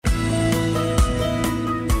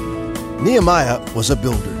Nehemiah was a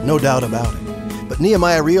builder, no doubt about it. But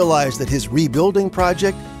Nehemiah realized that his rebuilding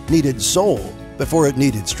project needed soul before it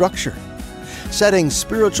needed structure. Setting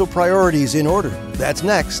spiritual priorities in order, that's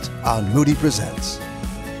next on Moody Presents.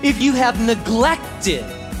 If you have neglected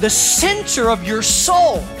the center of your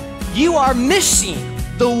soul, you are missing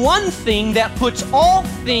the one thing that puts all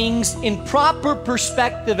things in proper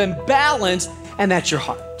perspective and balance, and that's your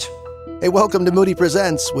heart. Hey, welcome to Moody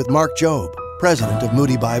Presents with Mark Jobe, president of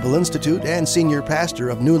Moody Bible Institute and senior pastor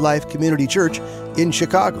of New Life Community Church in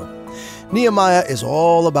Chicago. Nehemiah is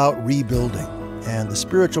all about rebuilding, and the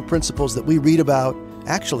spiritual principles that we read about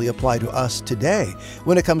actually apply to us today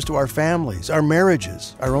when it comes to our families, our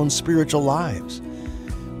marriages, our own spiritual lives.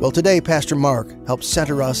 Well, today, Pastor Mark helps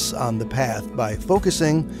center us on the path by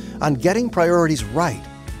focusing on getting priorities right,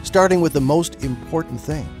 starting with the most important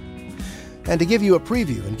thing. And to give you a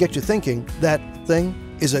preview and get you thinking, that thing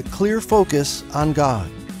is a clear focus on God.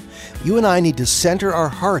 You and I need to center our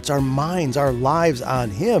hearts, our minds, our lives on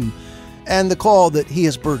Him and the call that He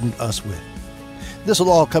has burdened us with. This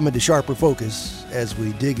will all come into sharper focus as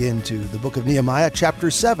we dig into the book of Nehemiah,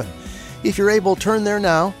 chapter 7. If you're able, turn there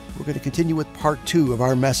now. We're going to continue with part 2 of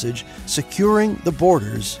our message, Securing the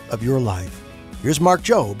Borders of Your Life. Here's Mark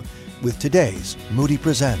Jobe with today's Moody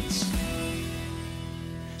Presents.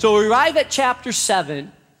 So we arrive at chapter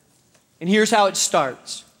 7, and here's how it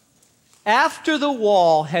starts. After the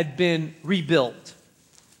wall had been rebuilt,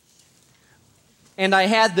 and I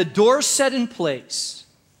had the doors set in place,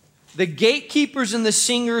 the gatekeepers and the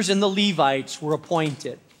singers and the Levites were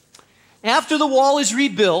appointed. After the wall is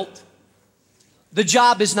rebuilt, the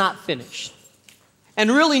job is not finished. And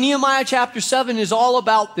really, Nehemiah chapter 7 is all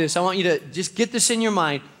about this. I want you to just get this in your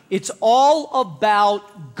mind. It's all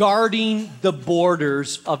about guarding the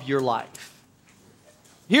borders of your life.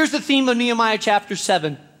 Here's the theme of Nehemiah chapter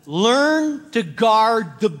 7. Learn to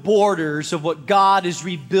guard the borders of what God is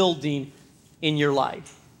rebuilding in your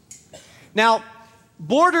life. Now,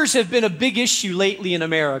 borders have been a big issue lately in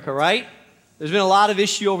America, right? There's been a lot of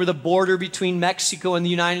issue over the border between Mexico and the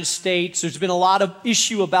United States. There's been a lot of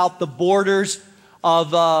issue about the borders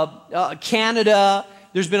of Canada.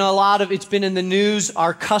 There's been it's been in the news,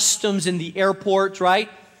 our customs in the airports, right?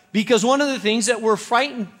 Because one of the things that we're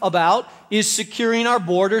frightened about is securing our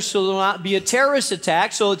borders so there will not be a terrorist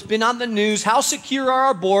attack. So it's been on the news. How secure are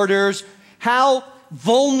our borders? How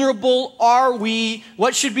vulnerable are we?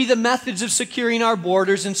 What should be the methods of securing our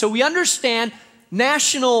borders? And so we understand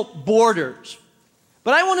national borders.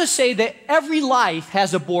 But I want to say that every life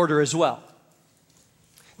has a border as well.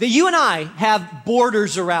 That you and I have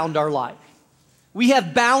borders around our life. We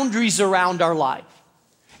have boundaries around our life.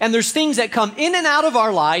 And there's things that come in and out of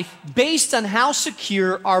our life based on how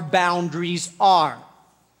secure our boundaries are.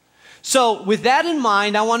 So with that in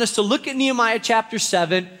mind, I want us to look at Nehemiah chapter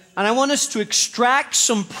 7, and I want us to extract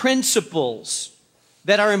some principles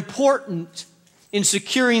that are important in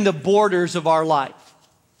securing the borders of our life.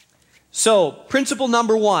 So, principle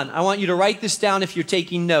number 1, I want you to write this down if you're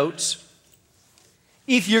taking notes.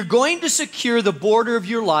 If you're going to secure the border of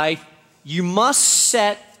your life, you must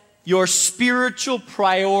set your spiritual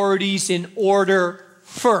priorities in order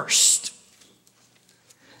first.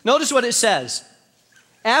 Notice what it says.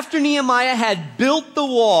 After Nehemiah had built the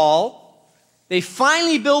wall, they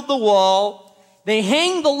finally built the wall, they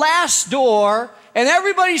hang the last door, and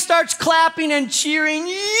everybody starts clapping and cheering,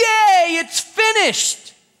 yay, it's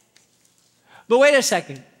finished. But wait a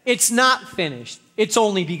second, it's not finished. It's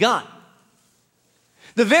only begun.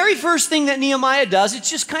 The very first thing that Nehemiah does,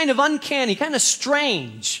 it's just kind of uncanny, kind of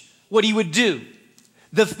strange what he would do.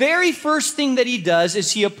 The very first thing that he does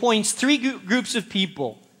is he appoints 3 groups of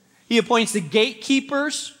people. He appoints the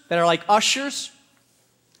gatekeepers that are like ushers.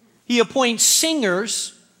 He appoints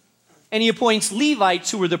singers, and he appoints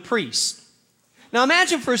Levites who are the priests. Now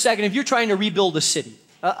imagine for a second if you're trying to rebuild a city.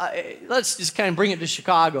 Let's just kind of bring it to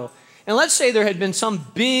Chicago. And let's say there had been some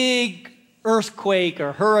big earthquake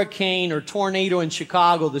or hurricane or tornado in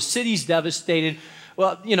Chicago. The city's devastated.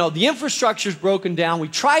 Well, the infrastructure's broken down. We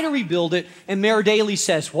try to rebuild it. And Mayor Daley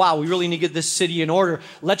says, wow, we really need to get this city in order.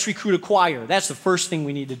 Let's recruit a choir. That's the first thing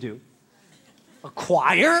we need to do. A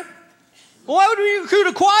choir? Well, why would we recruit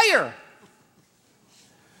a choir?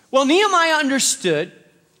 Well, Nehemiah understood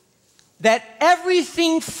that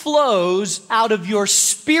everything flows out of your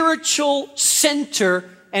spiritual center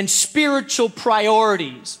and spiritual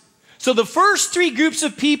priorities. So the first 3 groups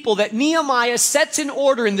of people that Nehemiah sets in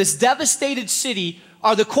order in this devastated city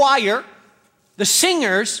are the choir, the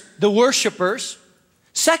singers, the worshipers,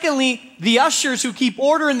 Secondly, the ushers who keep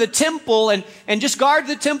order in the temple and just guard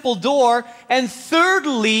the temple door. And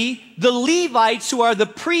thirdly, the Levites who are the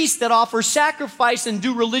priests that offer sacrifice and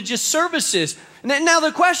do religious services. Now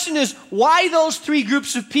the question is, why those three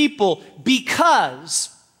groups of people?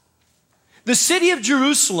 Because the city of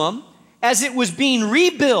Jerusalem, as it was being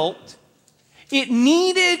rebuilt, it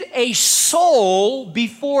needed a soul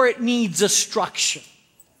before it needs a structure.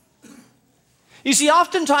 You see,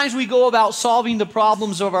 oftentimes we go about solving the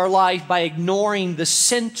problems of our life by ignoring the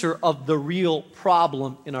center of the real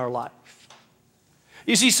problem in our life.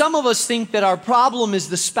 You see, some of us think that our problem is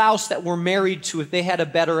the spouse that we're married to if they had a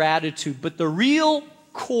better attitude, but the real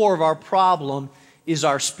core of our problem is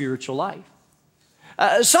our spiritual life.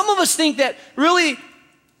 Some of us think that really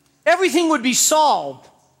everything would be solved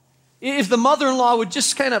if the mother-in-law would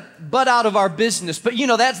just kind of butt out of our business, but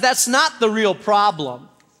that's not the real problem.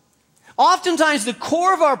 Oftentimes, the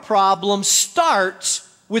core of our problem starts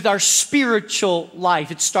with our spiritual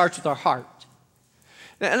life. It starts with our heart.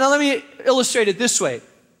 Now, let me illustrate it this way.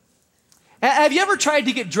 Have you ever tried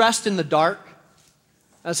to get dressed in the dark?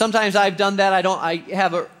 Sometimes I've done that. I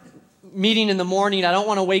have a meeting in the morning. I don't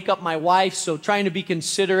want to wake up my wife, so trying to be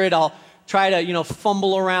considerate, I'll try to,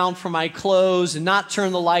 fumble around for my clothes and not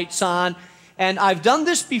turn the lights on. And I've done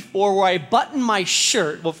this before where I button my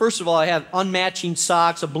shirt. Well, first of all, I have unmatching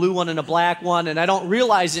socks, a blue one and a black one, and I don't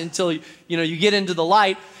realize it until you get into the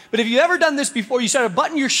light. But have you ever done this before? You start to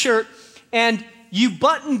button your shirt, and you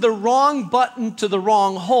button the wrong button to the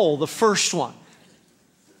wrong hole, the first one.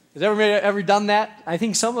 Has everybody ever done that? I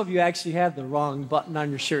think some of you actually have the wrong button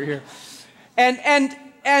on your shirt here.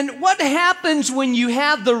 And what happens when you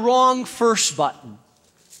have the wrong first button?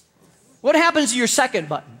 What happens to your second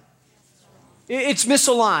button? It's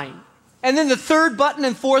misaligned. And then the third button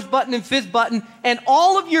and fourth button and fifth button, and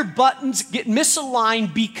all of your buttons get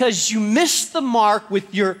misaligned because you missed the mark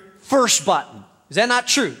with your first button. Is that not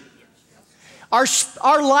true?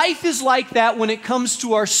 Our life is like that when it comes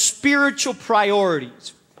to our spiritual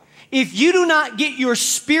priorities. If you do not get your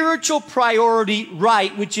spiritual priority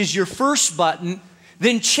right, which is your first button,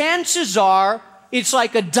 then chances are it's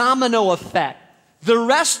like a domino effect. The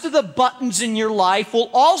rest of the buttons in your life will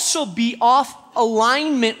also be off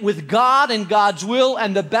alignment with God and God's will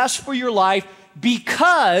and the best for your life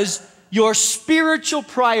because your spiritual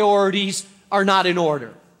priorities are not in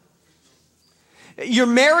order. Your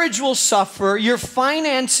marriage will suffer. Your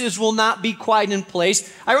finances will not be quite in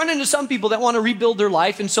place. I run into some people that want to rebuild their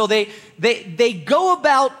life, and so they go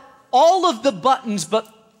about all of the buttons but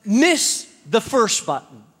miss the first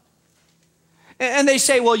button. And they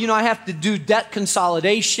say, well, I have to do debt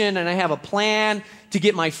consolidation, and I have a plan to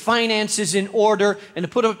get my finances in order and to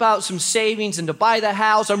put about some savings and to buy the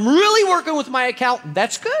house. I'm really working with my accountant.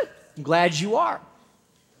 That's good. I'm glad you are.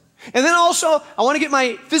 And then also, I want to get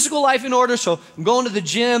my physical life in order, so I'm going to the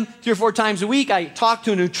gym 3 or 4 times a week. I talked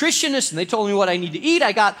to a nutritionist, and they told me what I need to eat.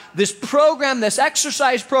 I got this program, this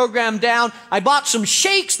exercise program down. I bought some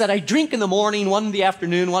shakes that I drink in the morning, one in the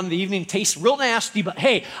afternoon, one in the evening. Tastes real nasty, but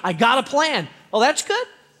hey, I got a plan. Well, that's good.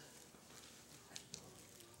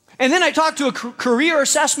 And then I talked to a career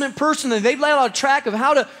assessment person, and they've laid out a track of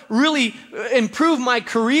how to really improve my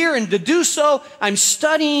career. And to do so, I'm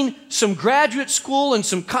studying some graduate school and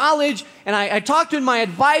some college. And I talked to my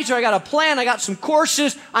advisor. I got a plan. I got some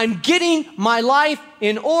courses. I'm getting my life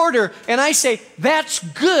in order. And I say, that's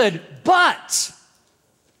good, but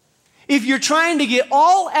if you're trying to get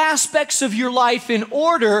all aspects of your life in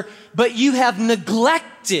order, but you have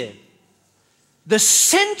neglected the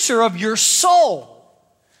center of your soul,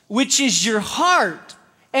 which is your heart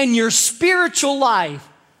and your spiritual life,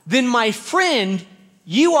 then my friend,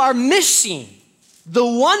 you are missing the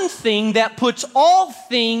one thing that puts all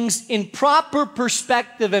things in proper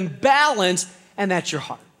perspective and balance, and that's your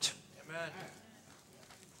heart. Amen.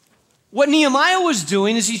 What Nehemiah was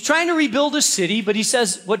doing is he's trying to rebuild a city, but he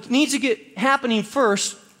says what needs to get happening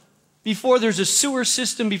first, before there's a sewer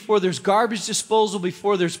system, before there's garbage disposal,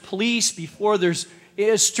 before there's police, before there's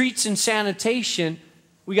streets and sanitation,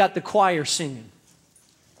 we got the choir singing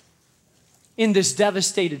in this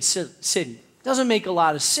devastated city. Doesn't make a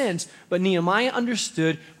lot of sense, but Nehemiah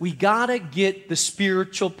understood we got to get the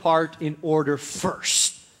spiritual part in order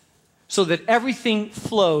first so that everything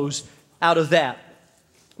flows out of that.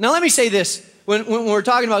 Now let me say this. When we're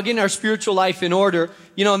talking about getting our spiritual life in order,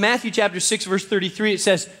 in Matthew chapter 6, verse 33, it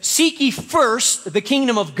says, "Seek ye first the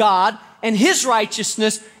kingdom of God and his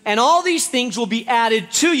righteousness, and all these things will be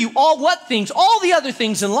added to you." All what things? All the other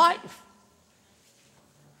things in life.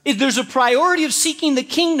 If there's a priority of seeking the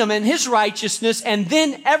kingdom and his righteousness, and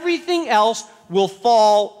then everything else will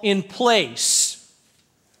fall in place.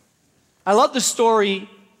 I love the story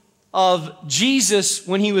of Jesus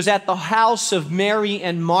when he was at the house of Mary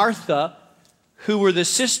and Martha, who were the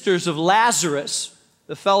sisters of Lazarus,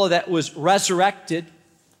 the fellow that was resurrected.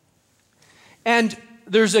 And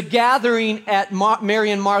there's a gathering at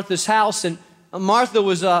Mary and Martha's house, and Martha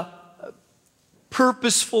was a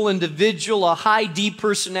purposeful individual, a high D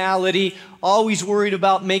personality, always worried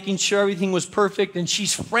about making sure everything was perfect, and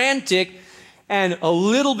she's frantic and a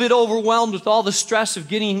little bit overwhelmed with all the stress of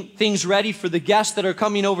getting things ready for the guests that are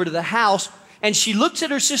coming over to the house. And she looks at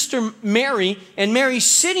her sister Mary, and Mary's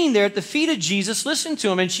sitting there at the feet of Jesus, listening to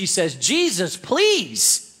him, and she says, "Jesus,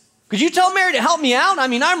 please, could you tell Mary to help me out? I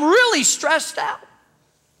mean, I'm really stressed out."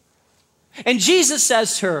 And Jesus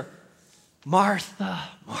says to her, "Martha,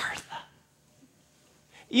 Martha."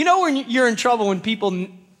 You know when you're in trouble when people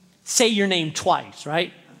say your name twice,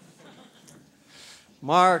 right?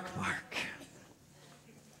 Mark.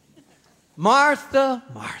 Martha,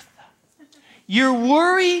 Martha. You're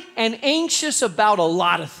worried and anxious about a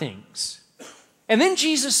lot of things. And then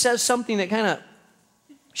Jesus says something that kind of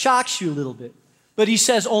shocks you a little bit. But he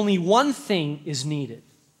says only one thing is needed.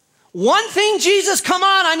 One thing, Jesus, come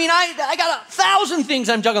on. I mean, I got 1,000 things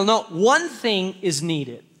I'm juggling. No, one thing is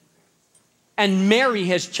needed. And Mary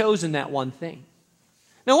has chosen that one thing.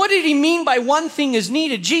 Now, what did he mean by one thing is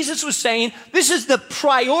needed? Jesus was saying, this is the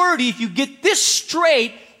priority. If you get this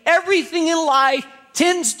straight, everything in life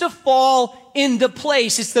tends to fall into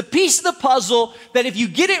place. It's the piece of the puzzle that if you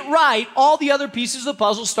get it right, all the other pieces of the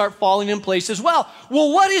puzzle start falling in place as well.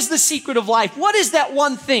 Well, what is the secret of life? What is that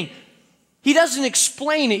one thing? He doesn't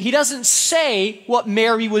explain it. He doesn't say what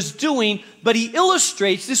Mary was doing, but he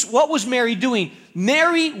illustrates this. What was Mary doing?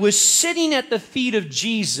 Mary was sitting at the feet of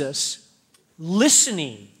Jesus,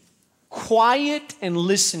 listening, quiet and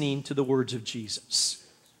listening to the words of Jesus.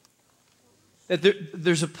 That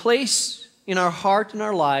there's a place in our heart and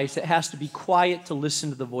our lives that has to be quiet to listen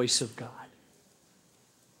to the voice of God.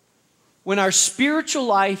 When our spiritual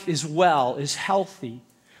life is well, is healthy,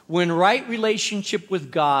 when right relationship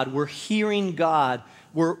with God, we're hearing God,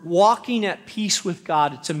 we're walking at peace with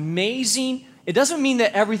God, it's amazing. It doesn't mean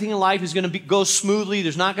that everything in life is going to go smoothly.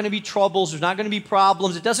 There's not going to be troubles. There's not going to be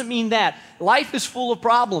problems. It doesn't mean that. Life is full of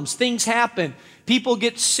problems. Things happen. People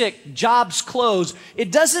get sick. Jobs close.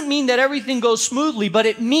 It doesn't mean that everything goes smoothly, but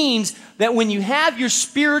it means that when you have your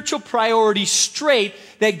spiritual priorities straight,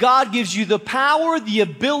 that God gives you the power, the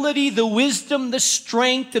ability, the wisdom, the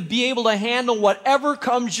strength to be able to handle whatever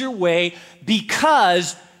comes your way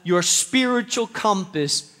because your spiritual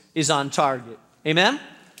compass is on target. Amen?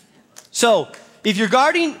 So, if you're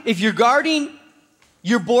guarding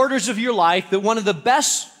your borders of your life, that one of the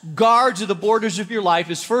best guards of the borders of your life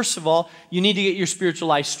is, first of all, you need to get your spiritual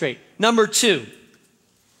life straight. Number two,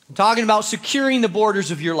 I'm talking about securing the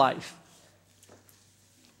borders of your life.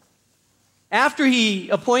 After he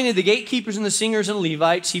appointed the gatekeepers and the singers and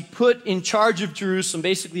Levites, he put in charge of Jerusalem,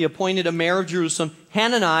 basically appointed a mayor of Jerusalem,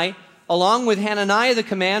 Hananiah, along with Hananiah, the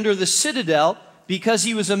commander of the citadel, because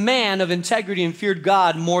he was a man of integrity and feared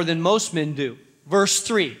God more than most men do. Verse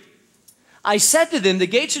 3, I said to them, the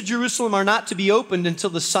gates of Jerusalem are not to be opened until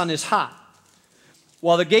the sun is hot.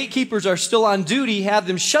 While the gatekeepers are still on duty, have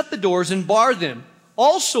them shut the doors and bar them.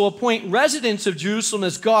 Also appoint residents of Jerusalem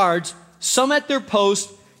as guards, some at their post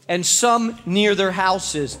and some near their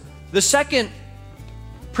houses. The second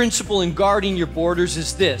principle in guarding your borders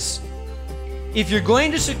is this. If you're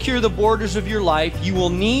going to secure the borders of your life, you will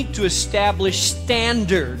need to establish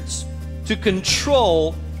standards to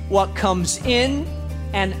control what comes in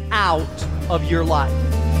and out of your life.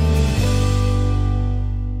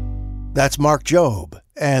 That's Mark Jobe,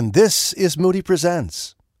 and this is Moody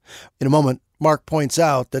Presents. In a moment, Mark points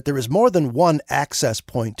out that there is more than one access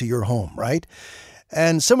point to your home, right?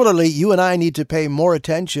 And similarly, you and I need to pay more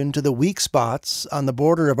attention to the weak spots on the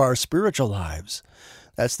border of our spiritual lives.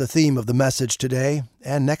 That's the theme of the message today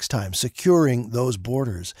and next time, securing those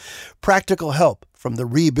borders. Practical help from the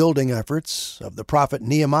rebuilding efforts of the prophet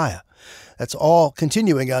Nehemiah. That's all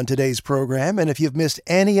continuing on today's program, and if you've missed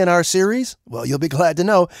any in our series, well, you'll be glad to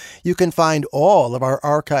know you can find all of our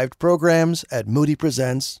archived programs at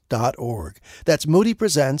moodypresents.org. That's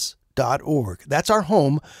moodypresents.org. That's our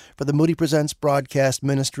home for the Moody Presents broadcast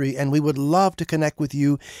ministry, and we would love to connect with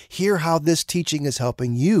you, hear how this teaching is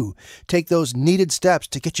helping you take those needed steps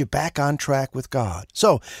to get you back on track with God.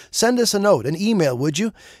 So send us a note, an email, would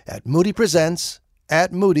you, at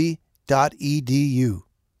moodypresents@moody.edu.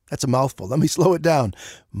 That's a mouthful. Let me slow it down.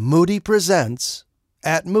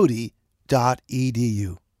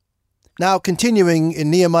 moodypresents@moody.edu. Now, continuing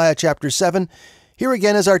in Nehemiah chapter 7, here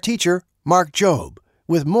again is our teacher, Mark Jobe,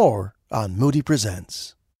 with more on Moody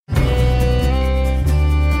Presents.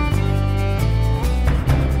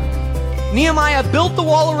 Nehemiah built the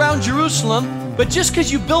wall around Jerusalem, but just because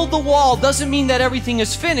you build the wall doesn't mean that everything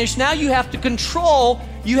is finished. Now you have to control,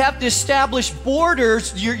 you have to establish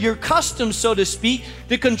borders, your customs, so to speak,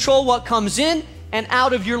 to control what comes in and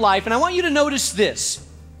out of your life. And I want you to notice this.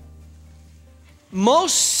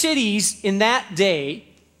 Most cities in that day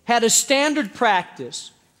had a standard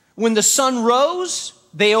practice. When the sun rose,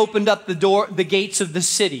 they opened up the gates of the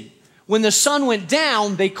city. When the sun went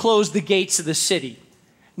down, they closed the gates of the city.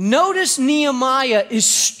 Notice Nehemiah is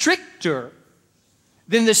stricter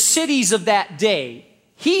than the cities of that day.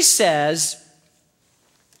 He says,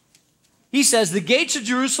 the gates of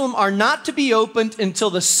Jerusalem are not to be opened until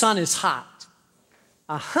the sun is hot.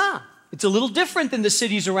 Aha! It's a little different than the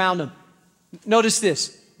cities around him. Notice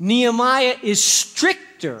this. Nehemiah is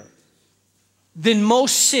stricter than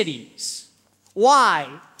most cities. Why?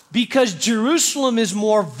 Because Jerusalem is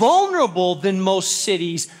more vulnerable than most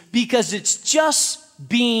cities because it's just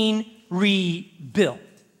being rebuilt.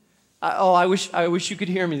 I wish you could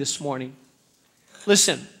hear me this morning.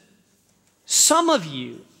 Listen, some of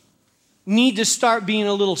you need to start being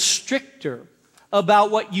a little stricter about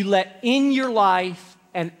what you let in your life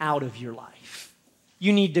and out of your life.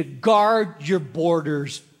 You need to guard your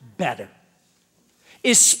borders better,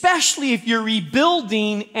 especially if you're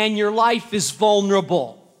rebuilding and your life is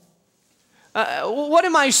vulnerable. What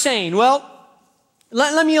am I saying? Well,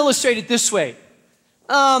 let me illustrate it this way.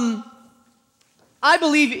 I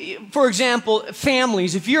believe, for example,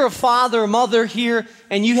 families, if you're a father or mother here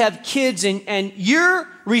and you have kids and you're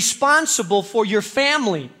responsible for your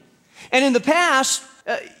family. And in the past,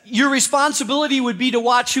 your responsibility would be to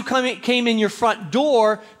watch who came in your front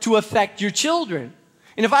door to affect your children.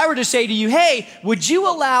 And if I were to say to you, hey, would you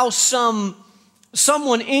allow someone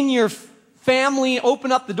in your family,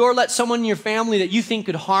 open up the door, let someone in your family that you think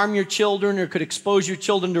could harm your children or could expose your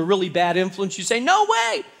children to really bad influence, you say, no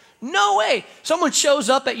way. No way. Someone shows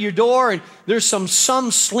up at your door and there's some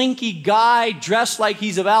slinky guy dressed like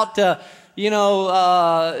he's about to,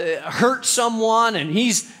 hurt someone, and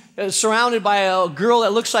he's surrounded by a girl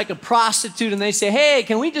that looks like a prostitute, and they say, hey,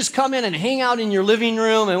 can we just come in and hang out in your living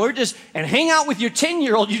room and hang out with your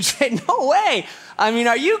 10-year-old? You'd say, no way. I mean,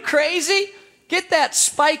 are you crazy? Get that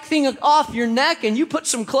spike thing off your neck and you put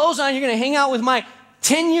some clothes on, you're going to hang out with my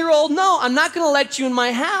 10-year-old? No, I'm not going to let you in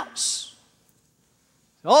my house.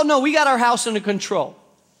 Oh, no, we got our house under control.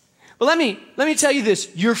 But let me tell you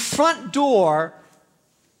this. Your front door,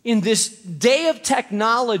 in this day of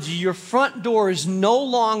technology, your front door is no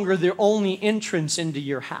longer the only entrance into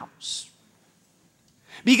your house.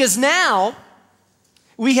 Because now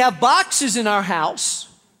we have boxes in our house,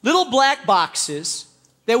 little black boxes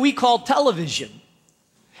that we call television.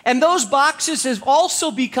 And those boxes have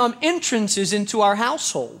also become entrances into our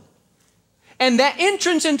household. And that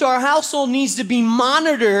entrance into our household needs to be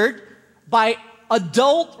monitored by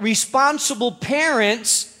adult, responsible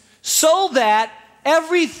parents so that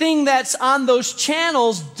everything that's on those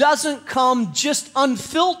channels doesn't come just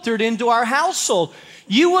unfiltered into our household.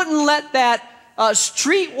 You wouldn't let that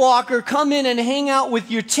streetwalker come in and hang out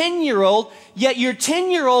with your 10-year-old, yet your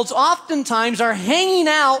 10-year-olds oftentimes are hanging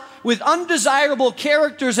out with undesirable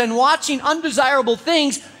characters and watching undesirable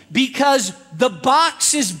things because the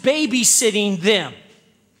box is babysitting them.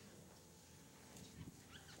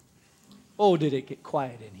 Oh, did it get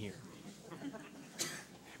quiet in here?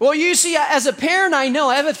 Well, you see, as a parent, I know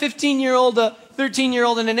I have a 15-year-old, a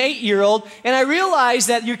 13-year-old, and an 8-year-old, and I realize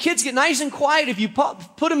that your kids get nice and quiet if you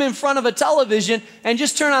put them in front of a television and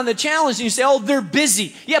just turn on the channels and you say, oh, they're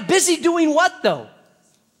busy. Yeah, busy doing what, though?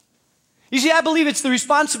 You see, I believe it's the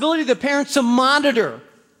responsibility of the parents to monitor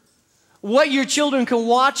what your children can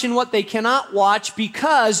watch and what they cannot watch,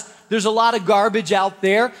 because there's a lot of garbage out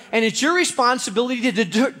there, and it's your responsibility to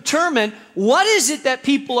determine what is it that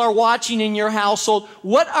people are watching in your household,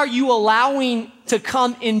 what are you allowing to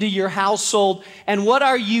come into your household, and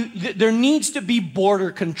there needs to be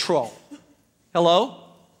border control. Hello?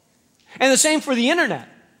 And the same for the internet.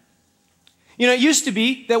 It used to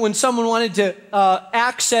be that when someone wanted to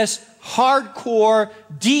access hardcore,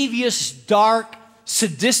 devious, dark,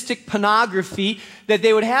 sadistic pornography, that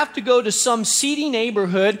they would have to go to some seedy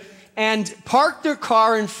neighborhood and park their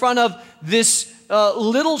car in front of this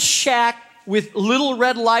little shack with little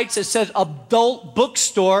red lights that says adult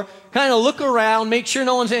bookstore, kind of look around, make sure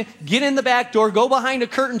no one's in, get in the back door, go behind a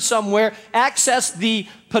curtain somewhere, access the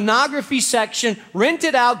pornography section, rent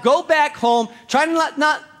it out, go back home, try to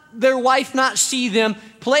let their wife not see them,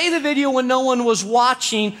 play the video when no one was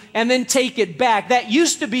watching, and then take it back. That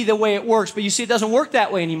used to be the way it works, but you see, it doesn't work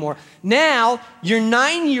that way anymore. Now, your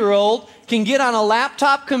 9-year-old can get on a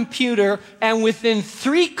laptop computer and within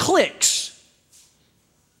 3 clicks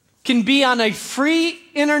can be on a free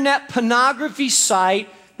internet pornography site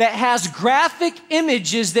that has graphic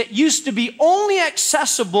images that used to be only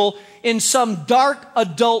accessible in some dark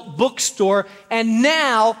adult bookstore, and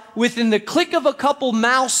now, within the click of a couple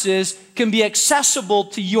mouses, can be accessible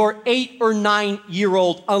to your 8 or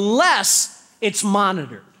 9-year-old unless it's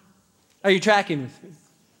monitored. Are you tracking with me?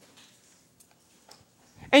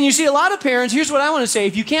 And you see, a lot of parents, here's what I want to say: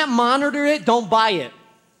 if you can't monitor it, don't buy it.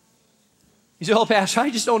 You say, oh, Pastor, I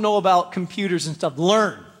just don't know about computers and stuff.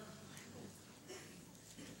 Learn.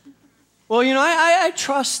 Well, you know, I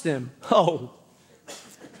trust them. Oh.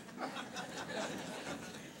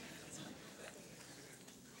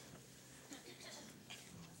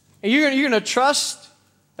 And you're going to trust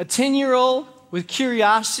a 10-year-old with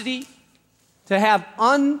curiosity to have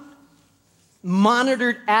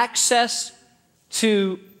unmonitored access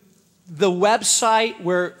to the website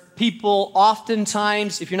where people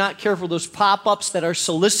oftentimes, if you're not careful, those pop-ups that are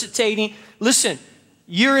soliciting. Listen,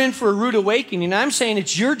 you're in for a rude awakening. I'm saying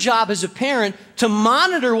it's your job as a parent to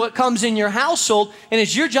monitor what comes in your household, and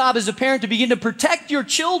it's your job as a parent to begin to protect your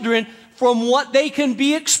children from what they can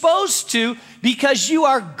be exposed to, because you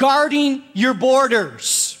are guarding your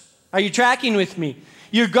borders. Are you tracking with me?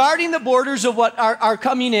 You're guarding the borders of what are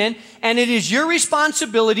coming in, and it is your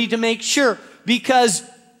responsibility to make sure, because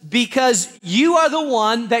you are the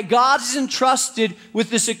one that God has entrusted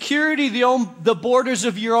with the security of the borders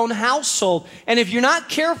of your own household. And if you're not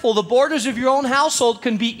careful, the borders of your own household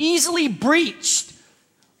can be easily breached,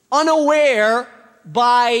 unaware,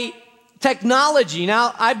 by technology.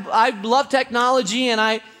 Now, I love technology, and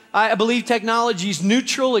I believe technology is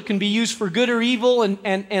neutral. It can be used for good or evil, and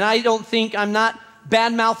I don't think, I'm not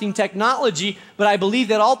bad-mouthing technology, but I believe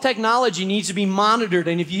that all technology needs to be monitored.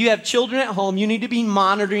 And if you have children at home, you need to be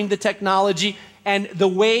monitoring the technology and the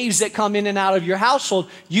waves that come in and out of your household.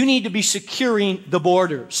 You need to be securing the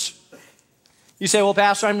borders. You say, well,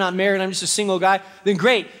 Pastor, I'm not married, I'm just a single guy. Then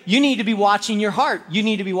great. You need to be watching your heart. You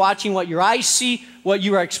need to be watching what your eyes see, what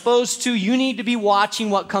you are exposed to. You need to be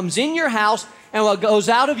watching what comes in your house and what goes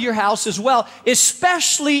out of your house as well,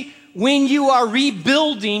 especially when you are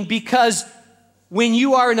rebuilding, because when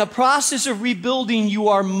you are in a process of rebuilding, you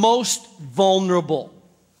are most vulnerable.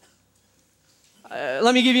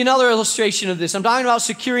 Let me give you another illustration of this. I'm talking about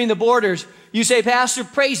securing the borders. You say, Pastor,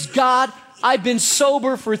 praise God, I've been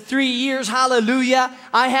sober for 3 years. Hallelujah.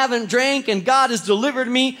 I haven't drank, and God has delivered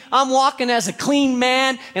me. I'm walking as a clean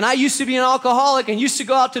man, and I used to be an alcoholic and used to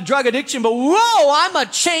go out to drug addiction, but whoa, I'm a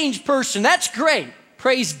changed person. That's great.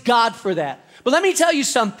 Praise God for that. But let me tell you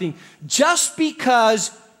something. Just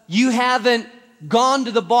because you haven't gone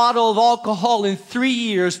to the bottle of alcohol in 3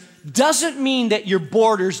 years doesn't mean that your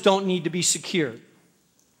borders don't need to be secured.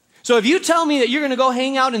 So if you tell me that you're going to go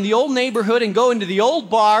hang out in the old neighborhood and go into the old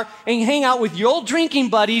bar and hang out with your old drinking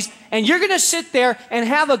buddies, and you're going to sit there and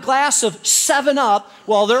have a glass of 7-Up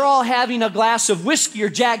while they're all having a glass of whiskey or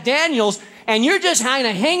Jack Daniels, and you're just kind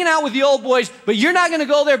of hanging out with the old boys, but you're not going to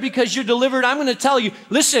go there because you're delivered, I'm going to tell you,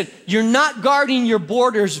 listen, you're not guarding your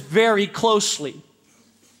borders very closely.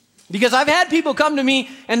 Because I've had people come to me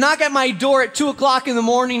and knock at my door at 2 o'clock in the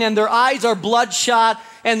morning, and their eyes are bloodshot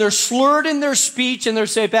and they're slurred in their speech, and they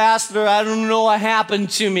say, Pastor, I don't know what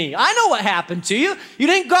happened to me. I know what happened to you. You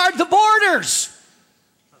didn't guard the borders.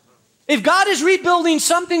 If God is rebuilding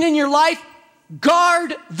something in your life,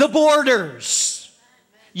 guard the borders.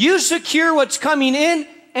 You secure what's coming in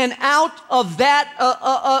and out of that,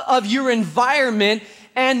 of your environment,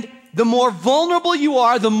 and the more vulnerable you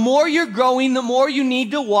are, the more you're growing, the more you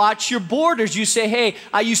need to watch your borders. You say, hey,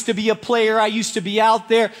 I used to be a player. I used to be out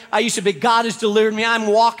there. God has delivered me. I'm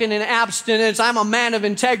walking in abstinence. I'm a man of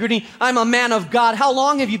integrity. I'm a man of God. How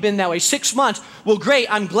long have you been that way? 6 months. Well, great.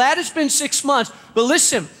 I'm glad it's been 6 months. But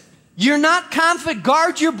listen, you're not confident.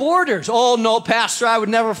 Guard your borders. Oh, no, Pastor, I would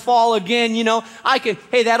never fall again. You know,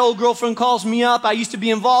 hey, that old girlfriend calls me up. I used to be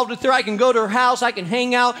involved with her. I can go to her house. I can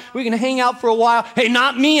hang out. We can hang out for a while. Hey,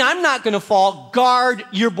 not me. I'm not going to fall. Guard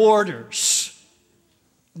your borders.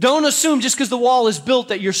 Don't assume just because the wall is built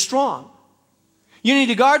that you're strong. You need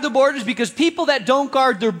to guard the borders, because people that don't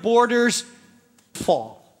guard their borders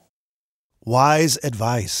fall. Wise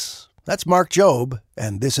advice. That's Mark Jobe,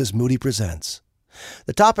 and this is Moody Presents.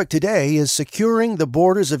 The topic today is securing the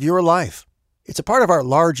borders of your life. It's a part of our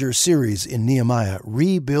larger series in Nehemiah,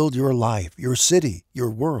 Rebuild Your Life, Your City,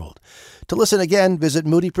 Your World. To listen again, visit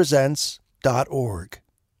moodypresents.org.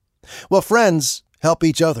 Well, friends help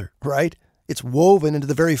each other, right? It's woven into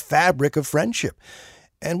the very fabric of friendship.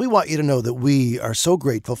 And we want you to know that we are so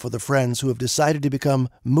grateful for the friends who have decided to become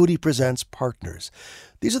Moody Presents partners.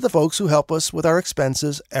 These are the folks who help us with our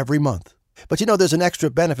expenses every month. But you know, there's an extra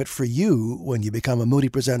benefit for you when you become a Moody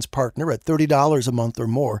Presents partner at $30 a month or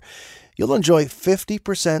more. You'll enjoy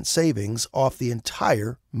 50% savings off the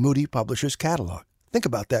entire Moody Publishers catalog. Think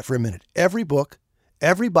about that for a minute. Every book,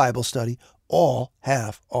 every Bible study, all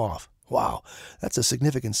half off. Wow, that's a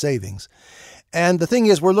significant savings. And the thing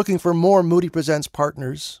is, we're looking for more Moody Presents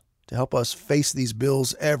partners to help us face these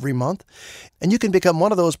bills every month. And you can become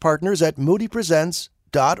one of those partners at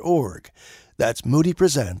moodypresents.org. That's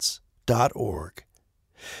moodypresents.org.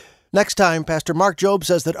 Next time, Pastor Mark Jobe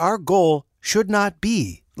says that our goal should not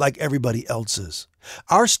be like everybody else's.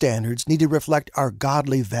 Our standards need to reflect our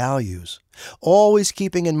godly values, always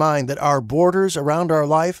keeping in mind that our borders around our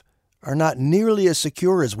life are not nearly as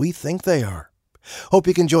secure as we think they are. Hope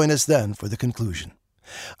you can join us then for the conclusion.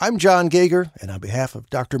 I'm John Gager, and on behalf of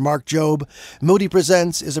Dr. Mark Jobe, Moody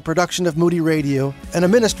Presents is a production of Moody Radio and a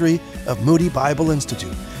ministry of Moody Bible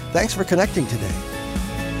Institute. Thanks for connecting today.